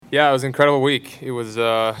Yeah, it was an incredible week. It was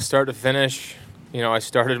start to finish. I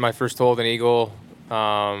started my first hole with an eagle.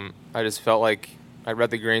 I just felt like I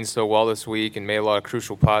read the greens so well this week and made a lot of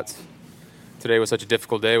crucial putts. Today was such a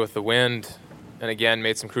difficult day with the wind, and again,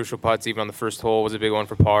 made some crucial putts. Even on the first hole was a big one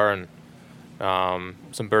for par, and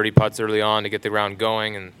some birdie putts early on to get the round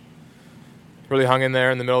going, and really hung in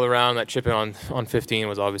there in the middle of the round. That chip in on 15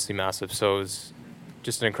 was obviously massive. So it was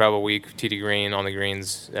just an incredible week, tee to green, on the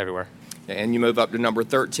greens, everywhere. And you move up to number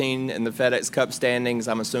 13 in the FedEx Cup standings.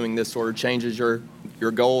 I'm assuming this sort of changes your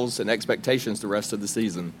goals and expectations the rest of the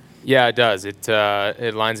season. Yeah, it does.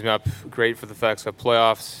 It lines me up great for the FedEx Cup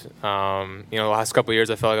playoffs. The last couple of years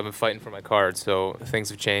I felt like I've been fighting for my card, so things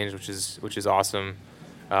have changed, which is awesome.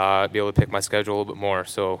 Be able to pick my schedule a little bit more.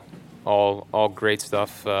 So all great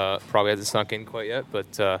stuff. Probably hasn't sunk in quite yet,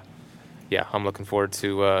 but yeah, I'm looking forward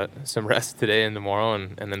to some rest today and tomorrow,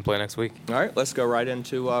 and then play next week. All right, let's go right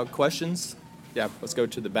into questions. Yeah, let's go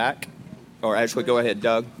to the back. Or actually, go ahead,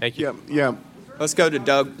 Doug. Thank you. Yeah. Let's go to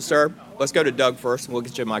Doug, sir. Let's go to Doug first, and we'll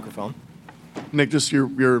get you a microphone. Nick, just your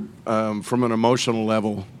from an emotional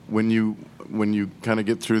level, when you kind of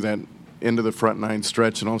get through that into the front nine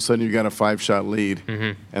stretch, and all of a sudden you got a 5-shot lead,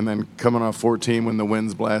 and then coming off 14 when the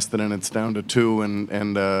wind's blasted and it's down to 2,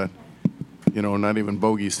 and not even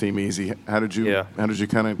bogeys seem easy. How did you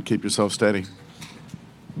kind of keep yourself steady?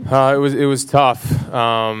 It was tough.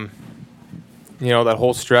 That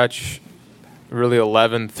whole stretch, really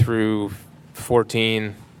 11 through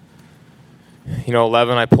 14.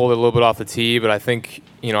 11 I pulled it a little bit off the tee, but I think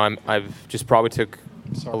I've just probably took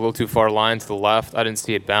a little too far line to the left. I didn't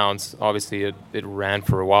see it bounce. Obviously, it ran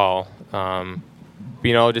for a while.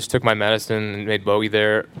 Just took my medicine and made bogey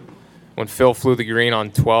there. When Phil flew the green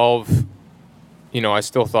on 12, I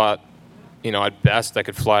still thought, at best I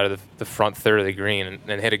could fly to the front third of the green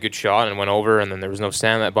and hit a good shot, and went over, and then there was no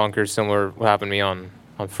sand in that bunker, similar to what happened to me on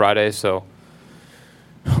Friday. So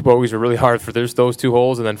bogeys were really hard for those 2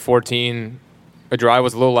 holes, and then 14, a drive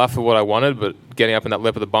was a little left of what I wanted, but getting up in that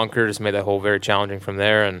lip of the bunker just made that hole very challenging from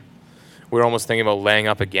there, and we were almost thinking about laying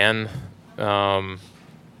up again,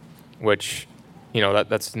 which,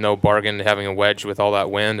 that's no bargain, having a wedge with all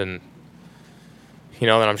that wind, and then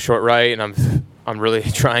I'm short right, and I'm really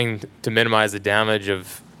trying to minimize the damage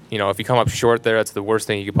of, if you come up short there, that's the worst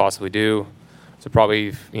thing you could possibly do. So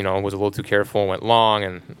probably, was a little too careful and went long.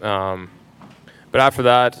 And but after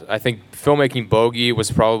that, I think Phil making bogey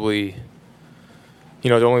was probably,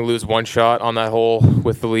 to only lose 1 shot on that hole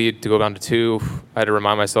with the lead to go down to 2. I had to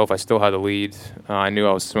remind myself I still had the lead. I knew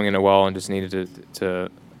I was swinging it well and just needed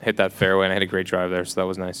to hit that fairway, and I had a great drive there, so that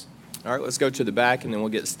was nice. All right, let's go to the back, and then we'll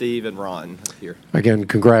get Steve and Ron here. Again,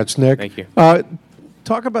 congrats, Nick. Thank you.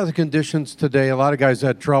 Talk about the conditions today. A lot of guys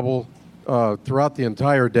had trouble throughout the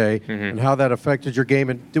entire day, and how that affected your game.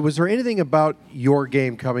 And was there anything about your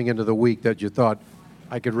game coming into the week that you thought,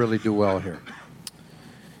 I could really do well here?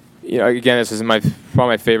 Again, this is probably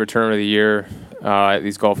my favorite tournament of the year.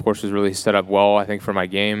 These golf courses really set up well, I think, for my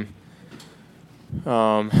game.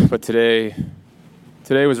 But today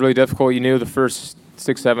was really difficult. You knew the first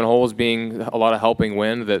 6-7 holes being a lot of helping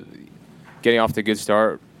wind, that getting off to a good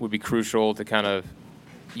start would be crucial to kind of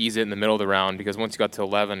ease it in the middle of the round, because once you got to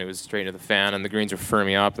 11, it was straight into the fan, and the greens were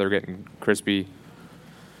firming up. They were getting crispy.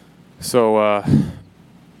 So,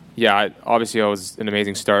 obviously I was an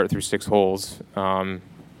amazing start through 6 holes, and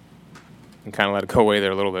kind of let it go away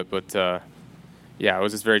there a little bit. But, it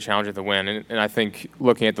was just very challenging to win. And I think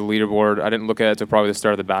looking at the leaderboard, I didn't look at it to probably the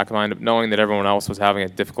start of the back line, but knowing that everyone else was having a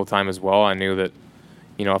difficult time as well, I knew that,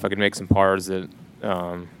 if I could make some pars, that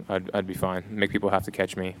I'd be fine. Make people have to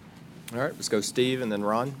catch me. All right, let's go Steve and then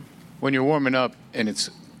Ron. When you're warming up and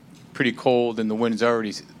it's pretty cold and the wind's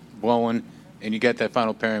already blowing and you get that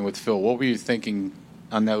final pairing with Phil, what were you thinking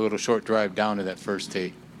on that little short drive down to that first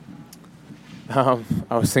tee? I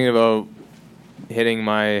was thinking about hitting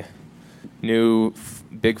my new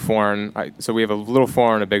big foreign. So we have a little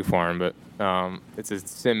foreign and a big foreign, but it's a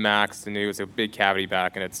Sim Max, the new. It's a big cavity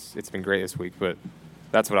back, and it's been great this week. But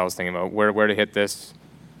that's what I was thinking about, where to hit this.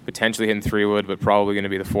 Potentially hitting 3-wood, but probably going to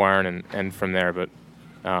be the 4-iron and from there. But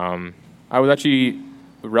I was actually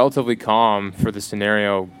relatively calm for the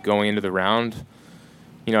scenario going into the round.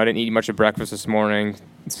 I didn't eat much of breakfast this morning.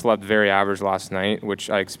 Slept very average last night, which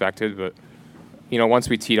I expected. But, once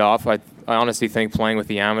we teed off, I honestly think playing with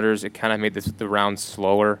the amateurs, it kind of made the round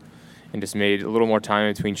slower and just made a little more time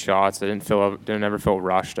in between shots. I didn't never feel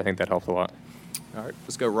rushed. I think that helped a lot. All right,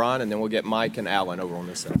 let's go Ron, and then we'll get Mike and Alan over on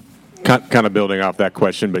this side. Kind of building off that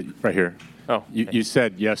question, but right here. Oh, you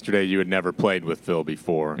said yesterday you had never played with Phil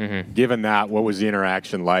before. Mm-hmm. Given that, what was the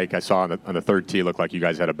interaction like? I saw on the third tee, it looked like you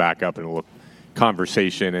guys had a backup and it looked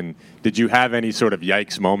conversation. And did you have any sort of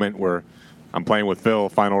yikes moment where I'm playing with Phil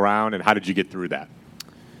final round, and how did you get through that?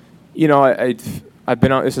 You know, I've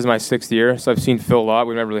been on. This is my 6th year, so I've seen Phil a lot.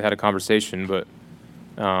 We've never really had a conversation, but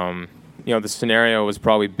you know, the scenario was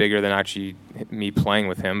probably bigger than actually me playing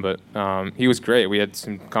with him. But he was great. We had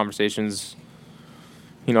some conversations,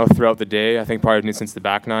 you know, throughout the day. I think probably since the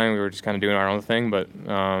back nine, we were just kind of doing our own thing. But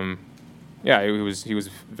yeah, he was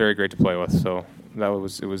very great to play with. So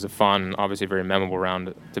it was a fun, obviously very memorable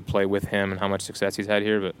round to play with him and how much success he's had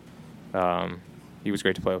here. But he was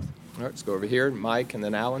great to play with. All right, let's go over here. Mike and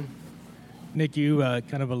then Alan. Nick, you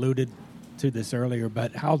kind of alluded to this earlier,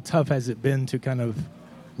 but how tough has it been to kind of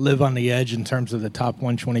live on the edge in terms of the top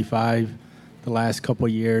 125 the last couple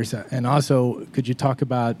of years? And also, could you talk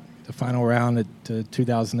about the final round at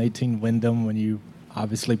 2018 Wyndham when you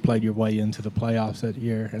obviously played your way into the playoffs that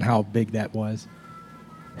year and how big that was?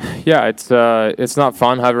 Yeah, it's not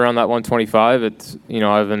fun having around that 125. It's, you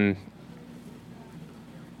know, I've been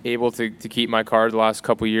able to keep my card the last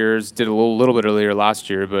couple of years. Did a little bit earlier last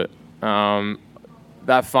year, but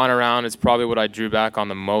that final round is probably what I drew back on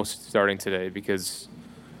the most starting today because,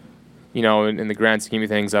 you know, in the grand scheme of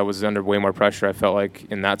things, I was under way more pressure, I felt like,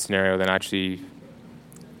 in that scenario than actually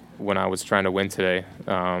when I was trying to win today.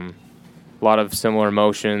 A lot of similar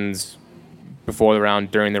emotions before the round,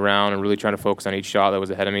 during the round, and really trying to focus on each shot that was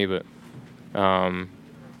ahead of me. But,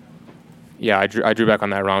 yeah, I drew back on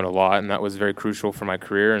that round a lot, and that was very crucial for my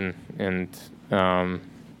career. And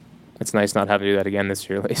it's nice not having to do that again this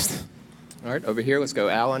year, at least. All right, over here, let's go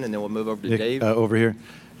Alan, and then we'll move over to Nick, Dave. over here.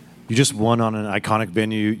 You just won on an iconic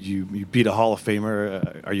venue. You beat a Hall of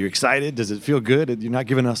Famer. Are you excited? Does it feel good? You're not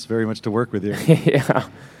giving us very much to work with here. Yeah,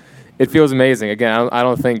 it feels amazing. Again, I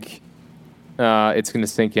don't think it's going to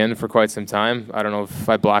sink in for quite some time. I don't know if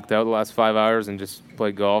I blacked out the last 5 hours and just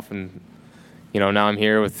played golf, and you know, now I'm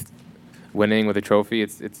here with winning with a trophy.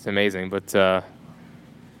 It's amazing. But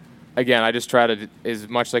again, I just try to, as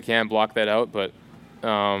much as I can, block that out. But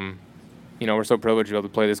you know, we're so privileged to be able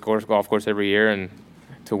to play this golf course every year, and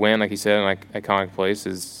to win, like you said, in an iconic place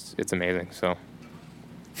it's amazing. So.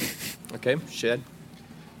 Okay, Shed.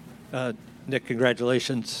 Nick,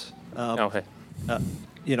 congratulations. Hey.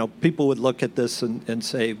 You know, people would look at this and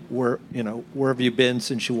say, where have you been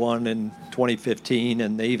since you won in 2015?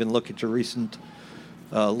 And they even look at your recent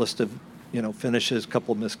list of, you know, finishes, a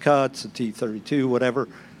couple of missed cuts, a T32, whatever.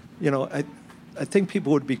 You know, I think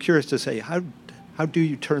people would be curious to say, how do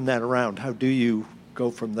you turn that around? How do you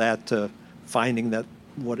go from that to finding that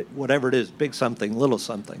whatever it is, big something, little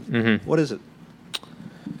something? Mm-hmm. What is it?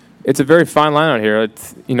 It's a very fine line out here.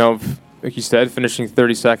 It's, you know, like you said, finishing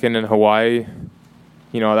 32nd in Hawaii,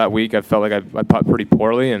 you know, that week I felt like I putt pretty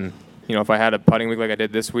poorly. And, you know, if I had a putting week like I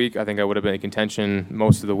did this week, I think I would have been in contention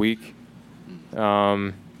most of the week.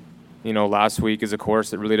 You know, last week is a course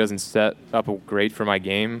that really doesn't set up great for my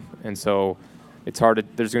game. And so it's hard to,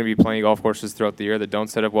 there's going to be plenty of golf courses throughout the year that don't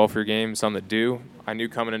set up well for your game, some that do. I knew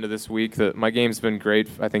coming into this week that my game's been great,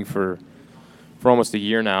 I think, for almost a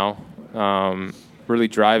year now. Really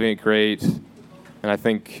driving it great. And I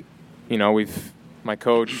think, you know, my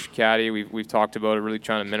coach, Caddy, we've talked about it, really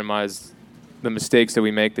trying to minimize the mistakes that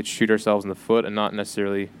we make that shoot ourselves in the foot, and not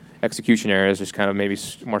necessarily execution errors, just kind of maybe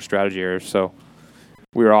more strategy errors. So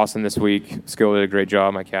we were awesome this week. Skill did a great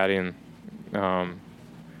job, my caddy, and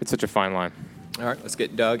it's such a fine line. All right, let's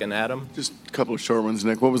get Doug and Adam. Just a couple of short ones,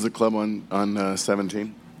 Nick. What was the club on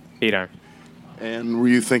 17? 8 iron. And were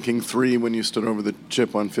you thinking 3 when you stood over the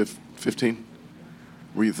chip on 15?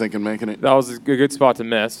 Were you thinking making it? That was a good spot to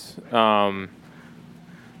miss.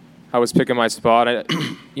 I was picking my spot.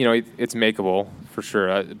 You know, it's makeable for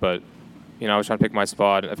sure, but you know, I was trying to pick my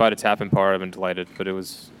spot. If I had a tap in par, I'd been delighted, but it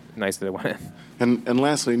was nice that it went in. And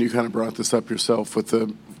lastly, and you kind of brought this up yourself with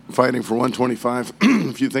the fighting for 125.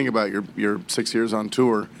 If you think about your 6 years on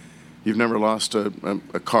tour, you've never lost a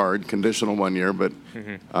card, conditional 1 year, but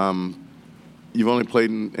you've only played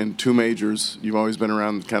in 2 majors. You've always been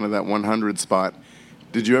around kind of that 100 spot.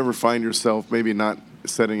 Did you ever find yourself maybe not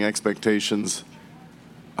setting expectations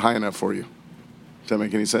high enough for you? Does that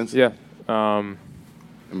make any sense? Yeah. And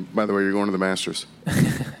by the way, you're going to the Masters.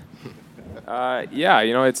 Yeah,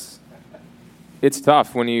 you know, it's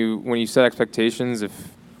tough when you set expectations.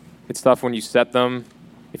 It's tough when you set them.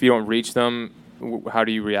 If you don't reach them, how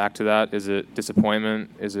do you react to that? Is it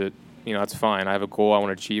disappointment? Is it, you know, that's fine. I have a goal. I want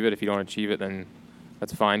to achieve it. If you don't achieve it, then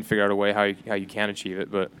that's fine. Figure out a way how you can achieve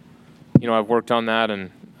it. But, you know, I've worked on that,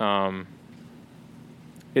 and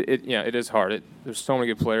it is hard. There's so many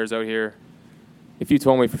good players out here. If you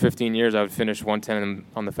told me for 15 years I would finish 110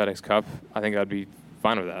 on the FedEx Cup, I think I'd be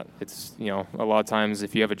fine with that. It's, you know, a lot of times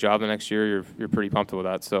if you have a job the next year, you're pretty pumped with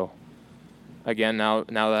that. So again, now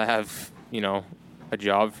that I have, a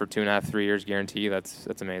job for 2.5, 3 years guarantee, that's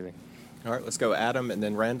amazing. All right, let's go Adam and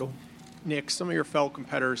then Randall. Nick, some of your fellow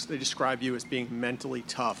competitors, they describe you as being mentally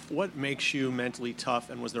tough. What makes you mentally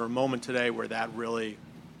tough, and was there a moment today where that really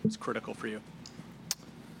was critical for you?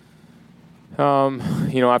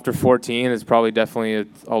 After 14, it's probably definitely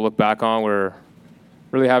I'll look back on where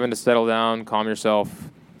really having to settle down, calm yourself,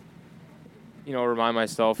 remind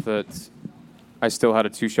myself that I still had a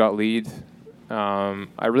 2-shot lead.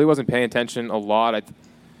 I really wasn't paying attention a lot.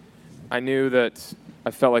 I knew that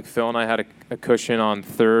I felt like Phil and I had a cushion on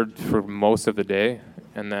third for most of the day,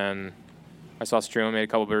 and then I saw Show-Mon made a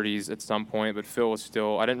couple birdies at some point, but Phil was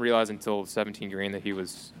still. I didn't realize until 17 green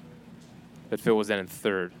that Phil was then in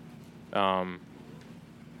third. But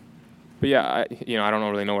yeah, I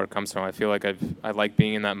don't really know where it comes from. I feel like I like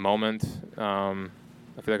being in that moment.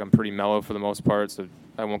 I feel like I'm pretty mellow for the most part, so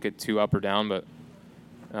I won't get too up or down. But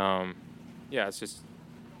it's just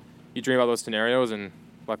you dream about those scenarios, and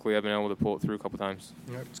luckily I've been able to pull it through a couple times.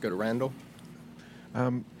 All right, let's go to Randall.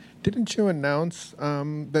 Didn't you announce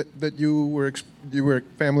that your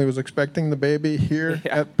family was expecting the baby here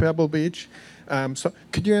at Pebble Beach? So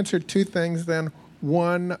could you answer two things then?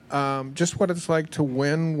 One, just what it's like to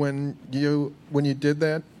win when you did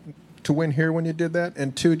that, to win here when you did that,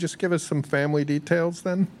 and two, just give us some family details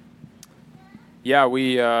then. Yeah,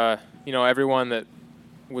 we everyone that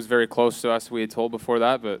was very close to us we had told before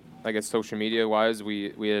that, but I guess social media wise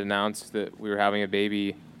we had announced that we were having a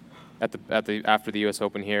baby after the U.S.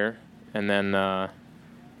 Open here, and then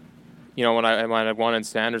when I won in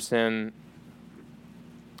Sanderson,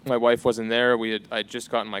 my wife wasn't there. I'd just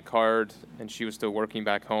gotten my card, and she was still working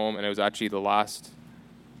back home, and it was actually the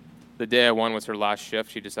day I won was her last shift.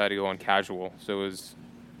 She decided to go on casual, so it was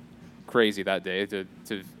crazy that day to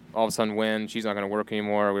all of a sudden win. She's not going to work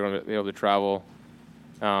anymore. We won't be able to travel,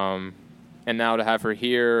 and now to have her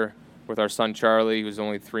here with our son Charlie, who's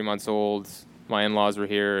only 3 months old. My in-laws were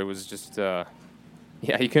here. It was just,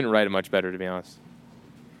 you couldn't write it much better, to be honest.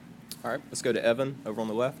 All right, let's go to Evan over on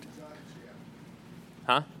the left.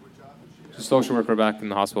 Huh? Just social worker back in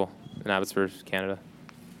the hospital in Abbotsford, Canada.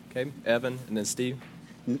 Okay, Evan and then Steve.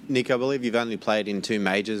 Nick, I believe you've only played in 2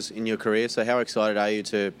 majors in your career, so how excited are you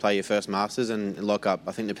to play your first Masters and lock up,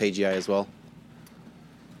 I think, the PGA as well?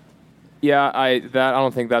 Yeah, I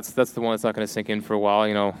don't think that's the one that's not going to sink in for a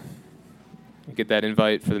while. Get that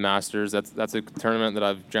invite for the Masters. That's a tournament that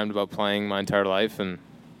I've dreamed about playing my entire life, and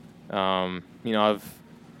I've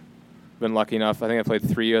been lucky enough. I think I played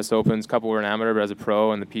 3 U.S. Opens. A couple were an amateur, but as a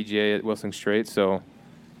pro, and the PGA at Whistling Straits. So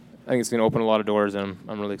I think it's going to open a lot of doors, and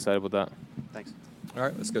I'm really excited about that. Thanks. All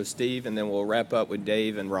right, let's go Steve, and then we'll wrap up with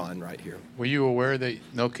Dave and Ron right here. Were you aware that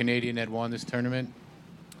no Canadian had won this tournament?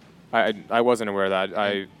 I wasn't aware of that.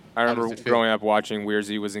 I remember does it feel? growing up watching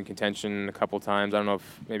Weirzy was in contention a couple times. I don't know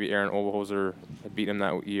if maybe Aaron Oberholzer had beaten him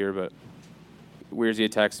that year, but Weirzy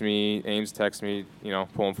had texted me, Ames texted me,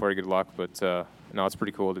 pulling for you, good luck. But no, it's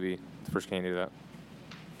pretty cool to be the first Canadian to do that.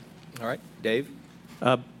 All right, Dave?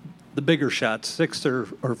 The bigger shots, 6 or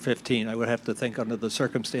 15, I would have to think under the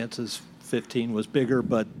circumstances 15 was bigger,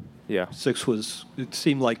 but 6 was, it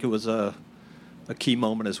seemed like it was a key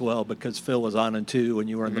moment as well because Phil was on in 2 and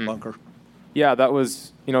you were in the bunker. Yeah, that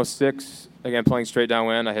was, 6, again, playing straight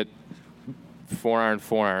downwind. I hit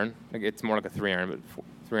 4-iron. It's more like a 3-iron, but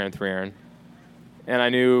 3-iron. And I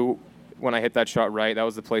knew when I hit that shot right, that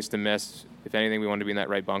was the place to miss. If anything, we wanted to be in that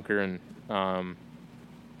right bunker. And,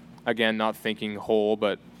 again, not thinking hole,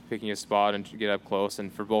 but picking a spot and to get up close.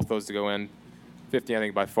 And for both those to go in, 50, I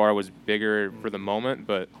think, by far was bigger for the moment.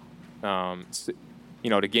 But,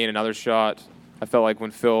 to gain another shot, I felt like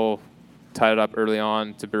when Phil tied it up early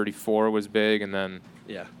on to birdie 4 was big, and then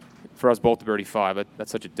for us both to birdie 5, that's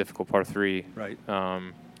such a difficult par 3. Right.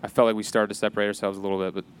 I felt like we started to separate ourselves a little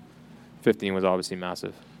bit, but 15 was obviously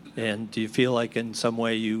massive. And do you feel like in some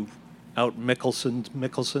way you out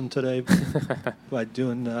Mickelson today by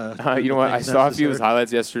doing? You know what? I saw a few of his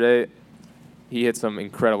highlights yesterday. He hit some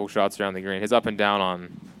incredible shots around the green. His up and down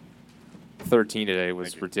on 13 today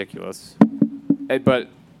was ridiculous. But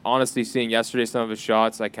honestly, seeing yesterday some of his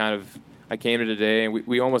shots, I came to today, and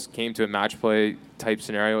we almost came to a match play type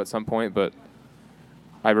scenario at some point, but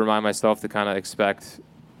I remind myself to kind of expect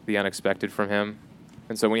the unexpected from him.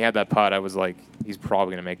 And so when he had that putt, I was like, he's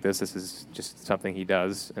probably going to make this. This is just something he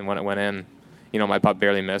does. And when it went in, my putt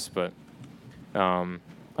barely missed, but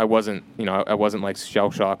I wasn't like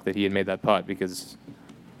shell shocked that he had made that putt because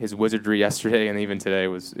his wizardry yesterday and even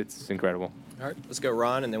today it's incredible. All right, let's go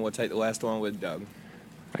Ron, and then we'll take the last one with Doug.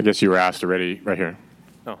 I guess you were asked already right here.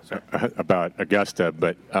 Oh, sorry. About Augusta,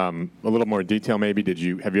 but a little more detail maybe.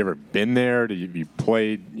 Have you ever been there? You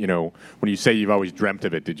played? When you say you've always dreamt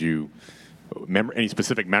of it, did you remember any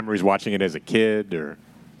specific memories watching it as a kid? Or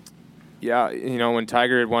yeah, when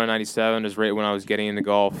Tiger had won in '97 is right when I was getting into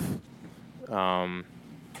golf.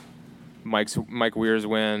 Mike Weir's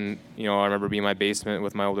win. I remember being in my basement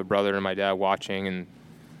with my older brother and my dad watching, and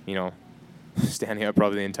standing up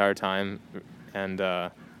probably the entire time. And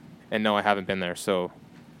no, I haven't been there. So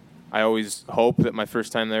I always hope that my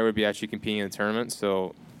first time there would be actually competing in the tournament.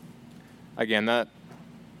 So again, a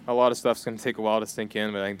lot of stuff's going to take a while to sink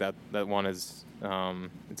in, but I think that one is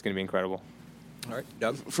it's going to be incredible. All right,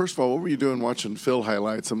 Doug. First of all, what were you doing watching Phil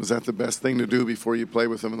highlights? And was that the best thing to do before you play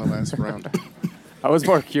with him in the last round? I was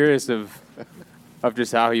more curious of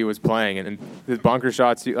just how he was playing, and his bunker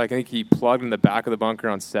shots. I think he plugged in the back of the bunker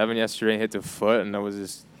on 7 yesterday and hit the foot, and I was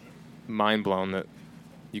just mind blown that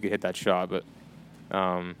you could hit that shot. But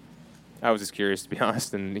I was just curious, to be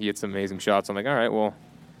honest, and he hit some amazing shots. I'm like, all right, well,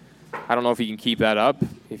 I don't know if he can keep that up.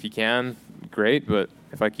 If he can, great. But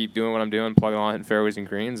if I keep doing what I'm doing, plugging on, hitting fairways and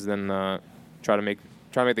greens, then try to make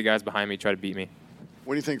the guys behind me try to beat me.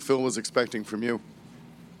 What do you think Phil was expecting from you?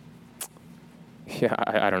 Yeah,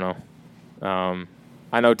 I don't know.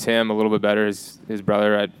 I know Tim a little bit better. His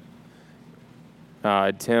brother,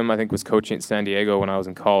 Tim, I think, was coaching at San Diego when I was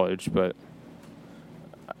in college, but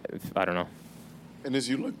I don't know. And as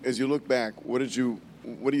you look back, what do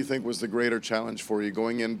you think was the greater challenge for you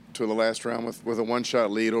going into the last round with a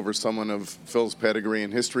one-shot lead over someone of Phil's pedigree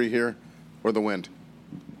and history here, or the wind?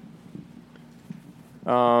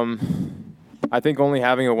 I think only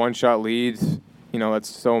having a one-shot lead, that's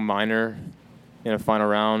so minor in a final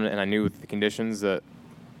round, and I knew with the conditions that,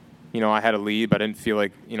 I had a lead, but I didn't feel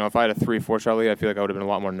like, if I had a 3 or 4 shot lead, I feel like I would have been a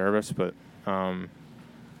lot more nervous. But what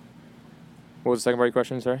was the second part of your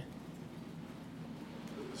question? Sorry.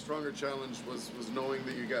 The stronger challenge was knowing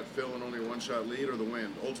that you got Phil in only a one-shot lead, or the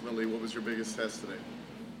wind. Ultimately, what was your biggest test today?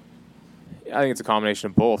 I think it's a combination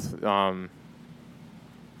of both.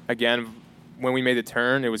 Again, when we made the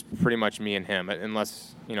turn, it was pretty much me and him,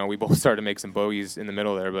 unless we both started to make some bogeys in the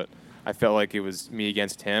middle there. But I felt like it was me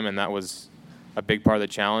against him, and that was a big part of the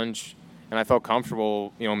challenge. And I felt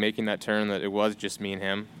comfortable, making that turn, that it was just me and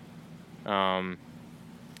him. I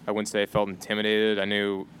wouldn't say I felt intimidated. I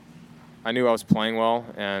knew I was playing well,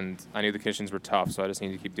 and I knew the conditions were tough, so I just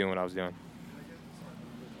needed to keep doing what I was doing.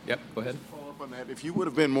 Yep, go ahead. Follow up on that. If you would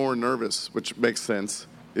have been more nervous, which makes sense,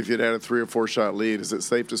 if you'd had a 3 or 4 shot lead, is it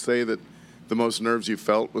safe to say that the most nerves you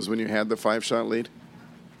felt was when you had the 5-shot lead?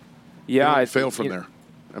 Yeah, I fail from there.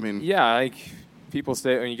 I mean, yeah, like people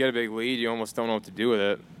say, when you get a big lead, you almost don't know what to do with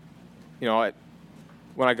it.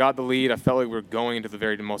 When I got the lead, I felt like we were going into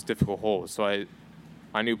the most difficult holes. So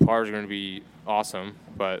I knew pars were going to be awesome,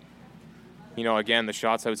 but again, the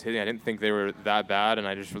shots I was hitting, I didn't think they were that bad, and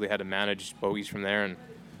I just really had to manage bogeys from there. And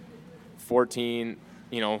 14,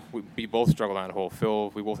 we both struggled on that hole. Phil,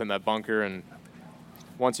 we both hit that bunker, and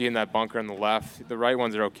once you hit that bunker on the left, the right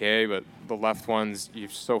ones are okay, but the left ones, you're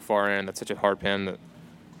so far in, that's such a hard pin that,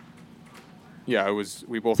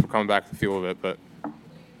 we both were coming back to the feel of it, but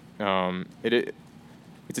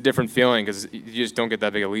it's a different feeling because you just don't get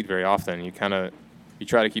that big a lead very often. You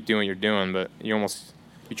try to keep doing what you're doing, but you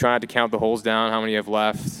try not to count the holes down, how many you have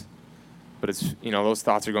left, but it's, those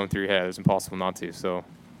thoughts are going through your head. It's impossible not to, so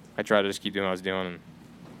I try to just keep doing what I was doing, and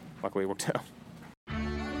luckily it worked out.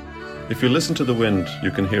 If you listen to the wind,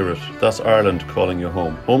 you can hear it. That's Ireland calling you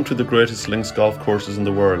home. Home to the greatest links golf courses in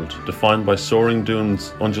the world, defined by soaring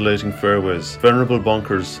dunes, undulating fairways, venerable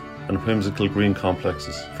bunkers, and whimsical green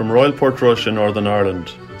complexes. From Royal Portrush in Northern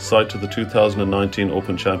Ireland, site to the 2019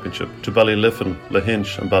 Open Championship, to Ballyliffin,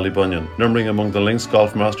 Lahinch and Ballybunion, numbering among the links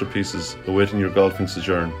golf masterpieces awaiting your golfing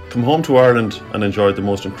sojourn. Come home to Ireland and enjoy the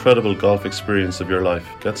most incredible golf experience of your life.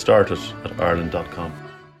 Get started at ireland.com.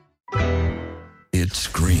 It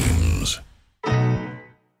screams.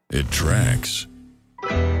 It tracks.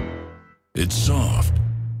 It's soft.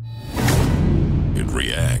 It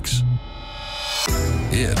reacts.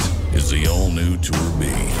 It is the all-new Tour B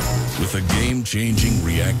with a game-changing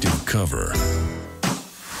reactive cover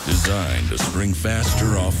designed to spring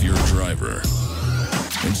faster off your driver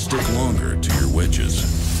and stick longer to your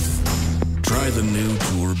wedges. Try the new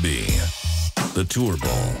Tour B, the Tour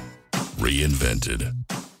Ball, reinvented.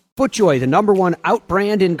 FootJoy, the #1 out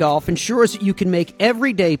brand in golf, ensures that you can make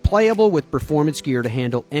every day playable with performance gear to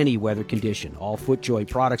handle any weather condition. All FootJoy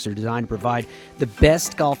products are designed to provide the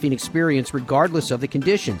best golfing experience regardless of the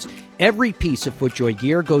conditions. Every piece of FootJoy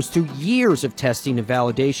gear goes through years of testing and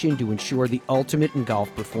validation to ensure the ultimate in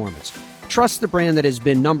golf performance. Trust the brand that has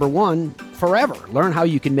been #1 forever. Learn how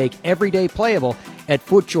you can make every day playable at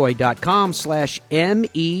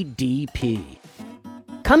footjoy.com/MEDP.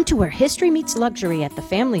 Come to where history meets luxury at the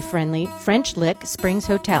family-friendly French Lick Springs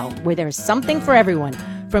Hotel, where there's something for everyone,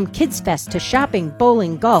 from Kids Fest to shopping,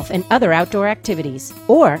 bowling, golf, and other outdoor activities.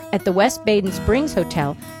 Or at the West Baden Springs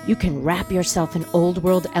Hotel, you can wrap yourself in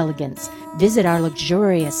old-world elegance. Visit our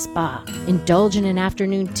luxurious spa, indulge in an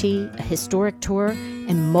afternoon tea, a historic tour,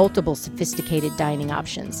 and multiple sophisticated dining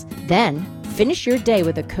options. Then, finish your day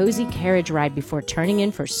with a cozy carriage ride before turning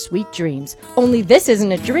in for sweet dreams. Only this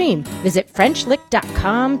isn't a dream. Visit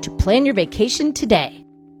FrenchLick.com to plan your vacation today.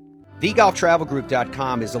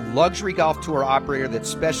 TheGolfTravelGroup.com is a luxury golf tour operator that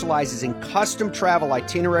specializes in custom travel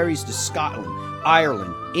itineraries to Scotland,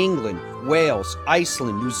 Ireland, England, Wales,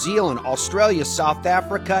 Iceland, New Zealand, Australia, South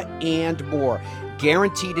Africa, and more.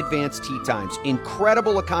 Guaranteed advanced tee times,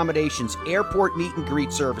 incredible accommodations, airport meet and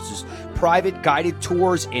greet services, private guided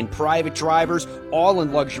tours, and private drivers, all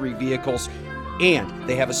in luxury vehicles. And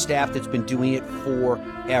they have a staff that's been doing it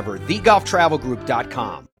forever.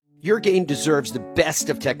 TheGolfTravelGroup.com. Your game deserves the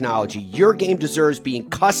best of technology. Your game deserves being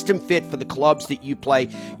custom fit for the clubs that you play.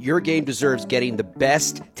 Your game deserves getting the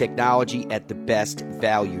best technology at the best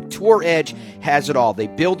value. Tour Edge has it all. They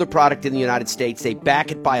build the product in the United States. They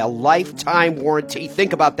back it by a lifetime warranty.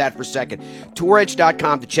 Think about that for a second.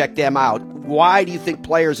 TourEdge.com to check them out. Why do you think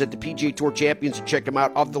players at the PGA Tour Champions check them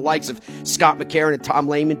out, of the likes of Scott McCarron and Tom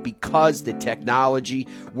Lehman? Because the technology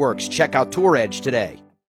works. Check out Tour Edge today.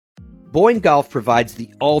 Boyne Golf provides the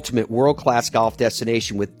ultimate world-class golf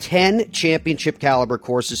destination with 10 championship-caliber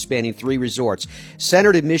courses spanning 3 resorts.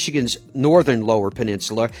 Centered in Michigan's northern Lower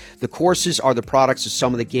Peninsula, the courses are the products of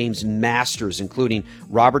some of the game's masters, including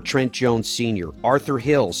Robert Trent Jones Sr., Arthur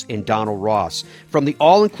Hills, and Donald Ross. From the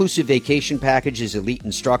all-inclusive vacation packages, elite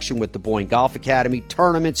instruction with the Boyne Golf Academy,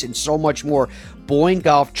 tournaments, and so much more, Boyne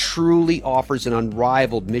Golf truly offers an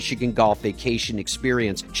unrivaled Michigan golf vacation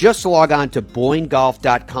experience. Just log on to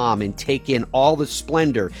BoyneGolf.com and take in all the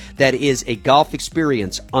splendor that is a golf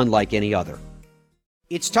experience unlike any other.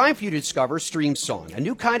 It's time for you to discover Streamsong, a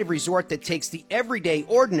new kind of resort that takes the everyday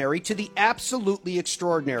ordinary to the absolutely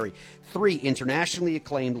extraordinary. 3 internationally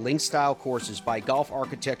acclaimed link-style courses by golf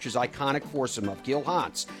architecture's iconic foursome of Gil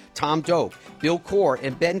Hans, Tom Doak, Bill Coore,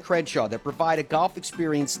 and Ben Crenshaw that provide a golf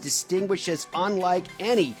experience distinguished as unlike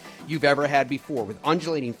any you've ever had before, with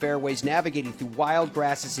undulating fairways, navigating through wild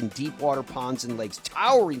grasses and deep water ponds and lakes,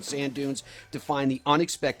 towering sand dunes to find the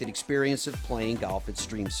unexpected experience of playing golf at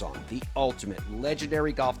Streamsong, the ultimate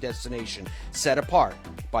legendary golf destination set apart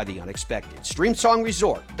by the unexpected.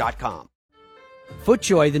 StreamSongResort.com.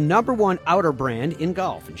 FootJoy, the #1 outer brand in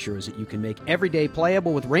golf, ensures that you can make every day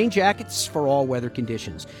playable with rain jackets for all weather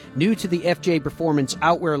conditions. New to the FJ Performance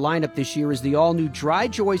outerwear lineup this year is the all-new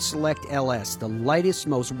DryJoy Select LS, the lightest,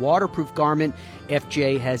 most waterproof garment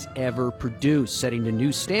FJ has ever produced, setting a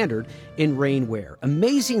new standard in rainwear.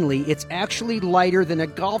 Amazingly, it's actually lighter than a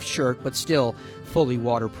golf shirt, but still fully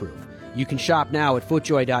waterproof. You can shop now at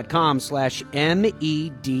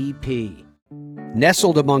footjoy.com/MEDP.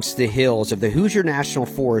 Nestled amongst the hills of the Hoosier National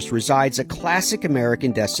Forest resides a classic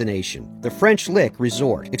American destination, the French Lick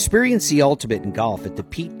Resort. Experience the ultimate in golf at the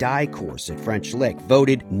Pete Dye course at French Lick,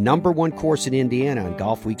 voted #1 course in Indiana on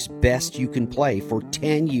Golf Week's Best You Can Play for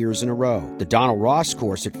 10 years in a row. The Donald Ross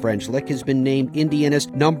course at French Lick has been named Indiana's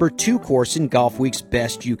 #2 course in Golf Week's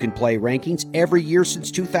Best You Can Play rankings every year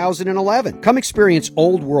since 2011. Come experience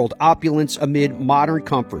old world opulence amid modern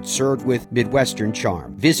comfort, served with Midwestern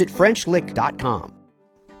charm. Visit FrenchLick.com.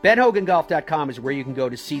 BenHoganGolf.com is where you can go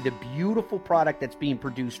to see the beautiful product that's being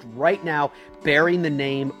produced right now, bearing the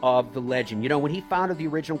name of the legend. You know, when he founded the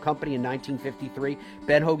original company in 1953,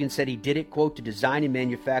 Ben Hogan said he did it, quote, to design and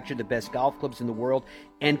manufacture the best golf clubs in the world,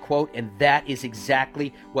 end quote, and that is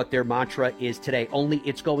exactly what their mantra is today. Only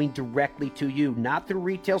it's going directly to you, not through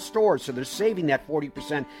retail stores, so they're saving that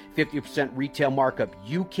 40%, 50% retail markup.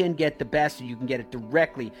 You can get the best, and you can get it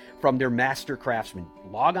directly from their master craftsmen.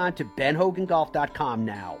 Log on to BenHoganGolf.com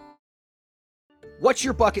now. What's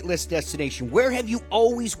your bucket list destination? Where have you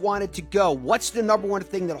always wanted to go? What's the #1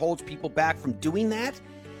 thing that holds people back from doing that?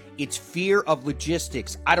 It's fear of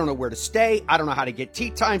logistics. I don't know where to stay. I don't know how to get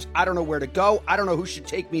tee times. I don't know where to go. I don't know who should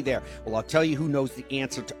take me there. Well, I'll tell you who knows the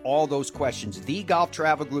answer to all those questions.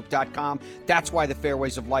 TheGolfTravelGroup.com. That's why the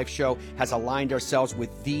Fairways of Life show has aligned ourselves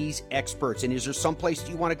with these experts. And is there some place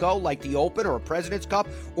you want to go, like the Open or a President's Cup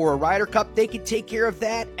or a Ryder Cup? They can take care of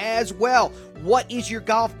that as well. What is your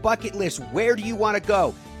golf bucket list? Where do you want to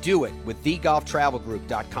go? Do it with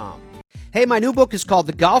TheGolfTravelGroup.com. Hey, my new book is called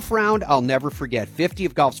The Golf Round I'll Never Forget. 50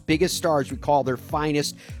 of golf's biggest stars recall their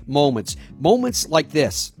finest moments. Moments like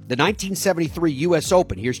this, the 1973 U.S.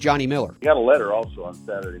 Open. Here's Johnny Miller. I got a letter also on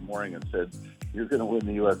Saturday morning that said, you're going to win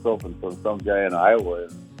the U.S. Open from some guy in Iowa.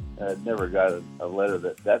 And I never got a letter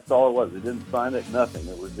that's all it was. They didn't sign it, nothing.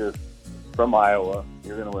 It was just from Iowa,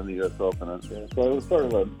 you're going to win the U.S. Open. And so it was sort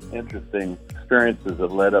of an interesting experiences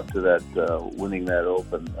that led up to that, winning that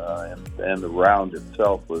Open. And the round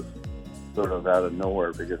itself was sort of out of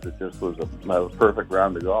nowhere because it just was a perfect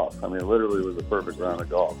round of golf. I mean, it literally was a perfect round of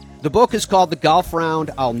golf. The book is called The Golf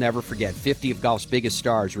Round I'll Never Forget. 50 of golf's biggest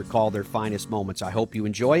stars recall their finest moments. I hope you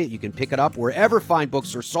enjoy it. You can pick it up wherever fine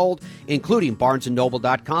books are sold, including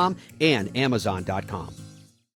BarnesandNoble.com and Amazon.com.